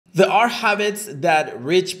There are habits that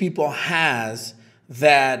rich people has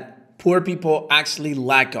that poor people actually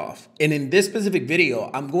lack of. And in this specific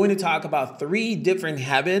video, I'm going to talk about 3 different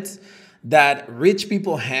habits that rich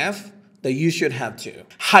people have that you should have too.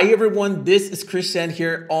 Hi everyone, this is Christian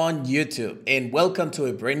here on YouTube and welcome to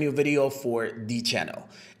a brand new video for the channel.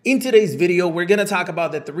 In today's video, we're gonna talk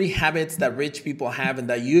about the 3 habits that rich people have and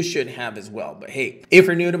that you should have as well. But hey, if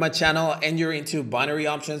you're new to my channel and you're into binary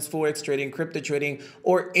options, forex trading, crypto trading,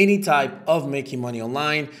 or any type of making money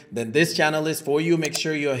online, then this channel is for you. Make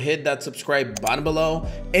sure you hit that subscribe button below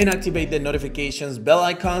and activate the notifications bell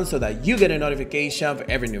icon so that you get a notification for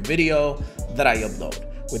every new video that I upload.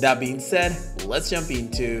 With that being said, let's jump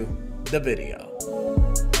into the video.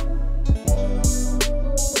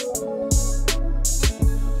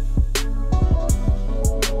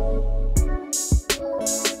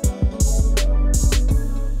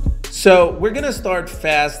 So we're gonna start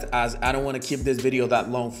fast as I don't want to keep this video that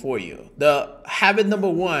long for you. The habit number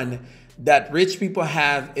 1 that rich people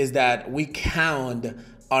have is that we count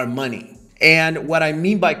our money. And what I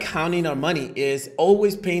mean by counting our money is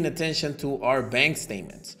always paying attention to our bank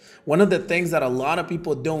statements. One of the things that a lot of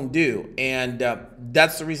people don't do, and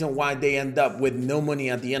that's the reason why they end up with no money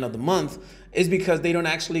at the end of the month, is because they don't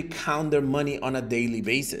actually count their money on a daily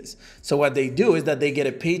basis. So what they do is that they get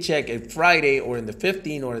a paycheck on Friday or in the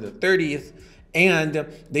 15th or the 30th, and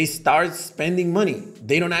they start spending money.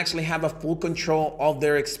 They don't actually have a full control of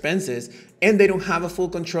their expenses, and they don't have a full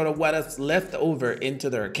control of what is left over into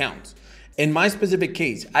their accounts. In my specific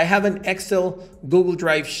case, I have an Excel Google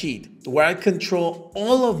Drive sheet where I control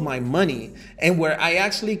all of my money and where I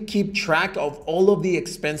actually keep track of all of the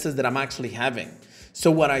expenses that I'm actually having. So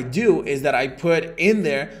what I do is that I put in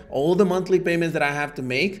there all the monthly payments that I have to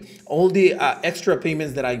make, all the extra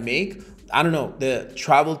payments that I make. I don't know, the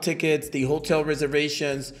travel tickets, the hotel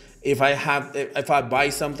reservations. If I buy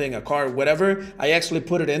something, a car, whatever, I actually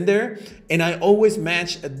put it in there, and I always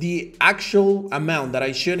match the actual amount that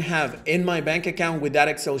I should have in my bank account with that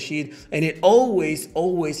Excel sheet, and it always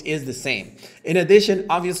is the same. In addition,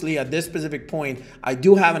 obviously at this specific point, I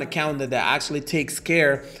do have an accountant that actually takes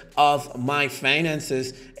care of my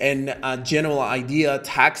finances and general idea,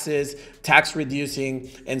 taxes, tax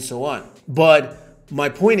reducing, and so on. But my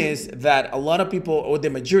point is that a lot of people, or the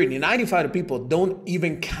majority, 95% of people, don't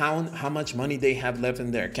even count how much money they have left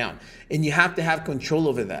in their account. And you have to have control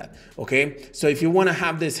over that, okay? So if you want to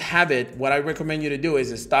have this habit, what I recommend you to do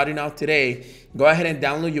is starting out today, go ahead and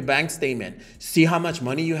download your bank statement. See how much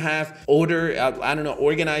money you have.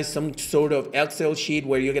 Organize some sort of Excel sheet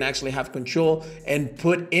where you can actually have control and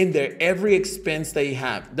put in there every expense that you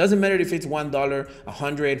have. Doesn't matter if it's $1,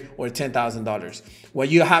 $100, or $10,000. What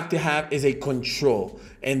you have to have is a control.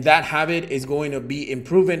 And that habit is going to be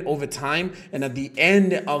improving over time. And at the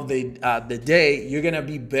end of the day, you're going to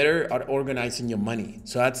be better at organizing your money.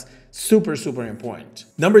 So that's super important.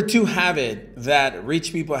 Number 2 habit that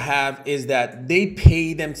rich people have is that they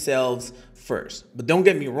pay themselves first. But don't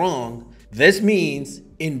get me wrong, this means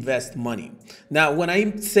invest money. Now, when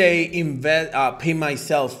I say pay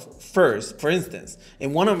myself first, for instance,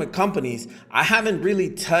 in one of my companies, I haven't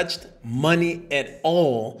really touched money at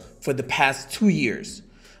all for the past 2 years.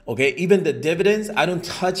 Okay, even the dividends, I don't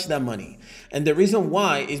touch that money. And the reason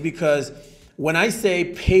why is because when I say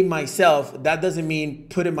pay myself, that doesn't mean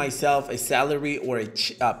putting myself a salary or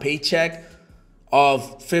a paycheck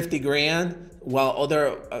of 50 grand while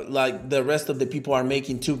like the rest of the people are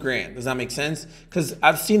making 2 grand. Does that make sense? Because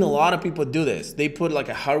I've seen a lot of people do this. They put like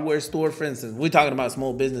a hardware store, for instance. We're talking about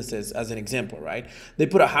small businesses as an example, right? They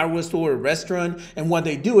put a hardware store, a restaurant, and what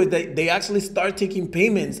they do is they actually start taking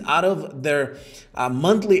payments out of their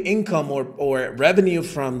monthly income or revenue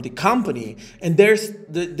from the company, and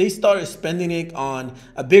they start spending it on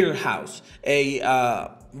a bigger house,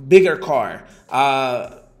 a bigger car,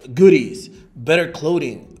 goodies, better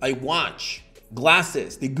clothing, a watch,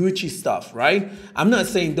 glasses, the Gucci stuff, right? I'm not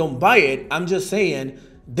saying don't buy it. I'm just saying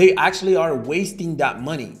they actually are wasting that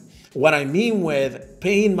money. What I mean with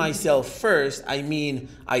paying myself first, I mean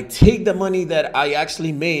I take the money that I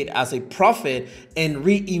actually made as a profit and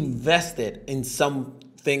reinvest it in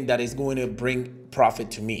something that is going to bring profit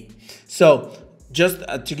to me. So just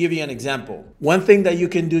to give you an example, one thing that you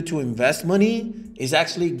can do to invest money is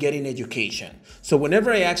actually getting education. So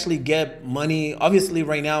whenever I actually get money, obviously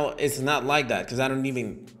right now it's not like that because I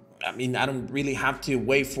don't really have to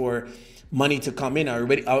wait for money to come in. I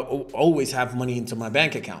always have money into my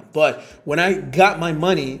bank account. But when I got my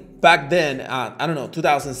money back then, I don't know,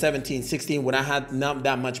 2017, 16, when I had not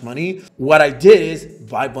that much money, what I did is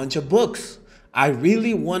buy a bunch of books. I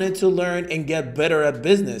really wanted to learn and get better at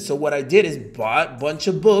business. So what I did is bought a bunch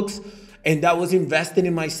of books And that was investing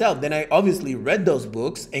in myself. Then I obviously read those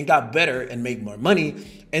books and got better and make more money,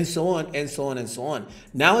 and so on and so on and so on.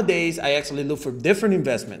 Nowadays, I actually look for different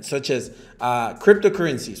investments, such as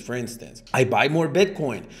cryptocurrencies, for instance. I buy more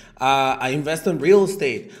Bitcoin. I invest in real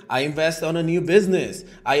estate. I invest on a new business.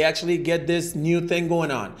 I actually get this new thing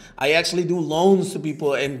going on. I actually do loans to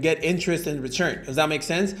people and get interest in return. Does that make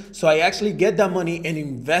sense? So I actually get that money and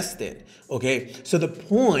invest it. Okay. So the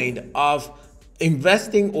point of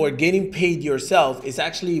investing or getting paid yourself is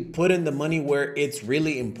actually putting the money where it's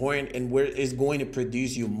really important and where it's going to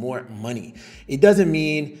produce you more money. It doesn't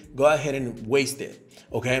mean go ahead and waste it.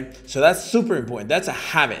 Okay, so that's super important. That's a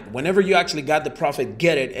habit. Whenever you actually got the profit,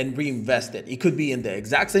 get it and reinvest it. It could be in the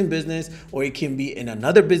exact same business, or it can be in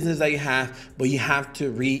another business that you have, but you have to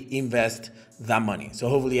reinvest that money. So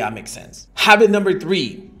hopefully that makes sense. Habit number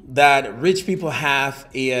 3 that rich people have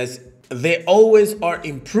is they always are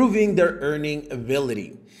improving their earning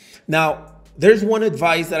ability. Now, there's one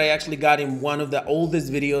advice that I actually got in one of the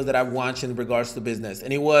oldest videos that I've watched in regards to business,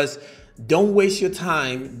 and it was, don't waste your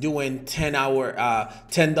time doing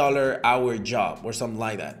 $10 hour job or something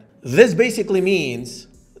like that. This basically means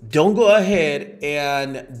don't go ahead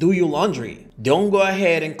and do your laundry. Don't go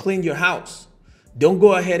ahead and clean your house. Don't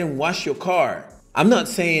go ahead and wash your car. I'm not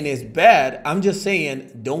saying it's bad. I'm just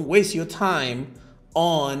saying don't waste your time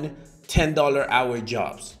on $10 hour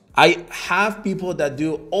jobs. I have people that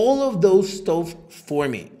do all of those stuff for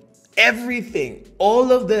me. Everything,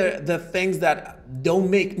 all of the things that don't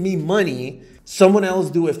make me money, someone else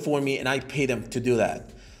do it for me and I pay them to do that.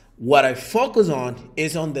 What I focus on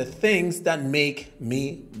is on the things that make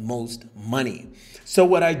me most money. So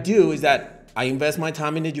what I do is that I invest my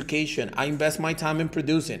time in education. I invest my time in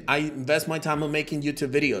producing. I invest my time on making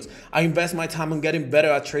YouTube videos. I invest my time on getting better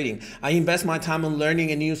at trading. I invest my time on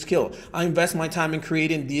learning a new skill. I invest my time in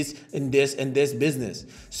creating this and this and this business.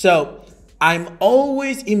 So I'm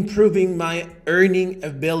always improving my earning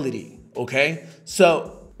ability, okay?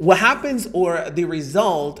 So what happens, or the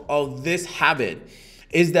result of this habit,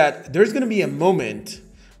 is that there's gonna be a moment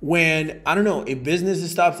when, I don't know, a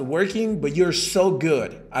business stops working, but you're so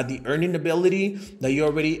good at the earning ability that you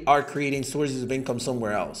already are creating sources of income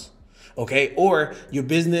somewhere else, okay? Or your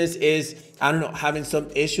business is, I don't know, having some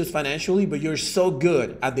issues financially, but you're so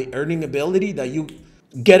good at the earning ability that you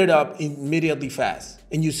get it up immediately fast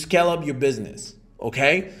and you scale up your business.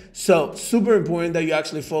 Okay, so super important that you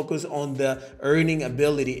actually focus on the earning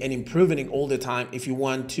ability and improving it all the time if you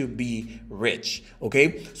want to be rich.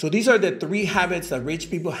 Okay, so these are the 3 habits that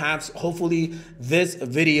rich people have. Hopefully this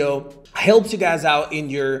video helps you guys out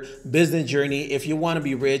in your business journey if you want to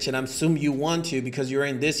be rich, and I'm assuming you want to because you're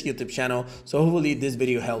in this YouTube channel. So hopefully this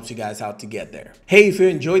video helps you guys out to get there. Hey, if you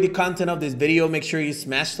enjoyed the content of this video, make sure you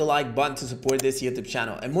smash the like button to support this YouTube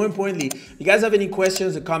channel. And more importantly, if you guys have any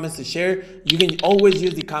questions or comments to share, you can always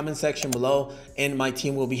use the comment section below and my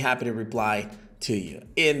team will be happy to reply to you.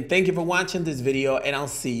 And thank you for watching this video, and I'll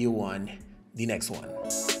see you on the next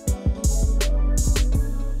one.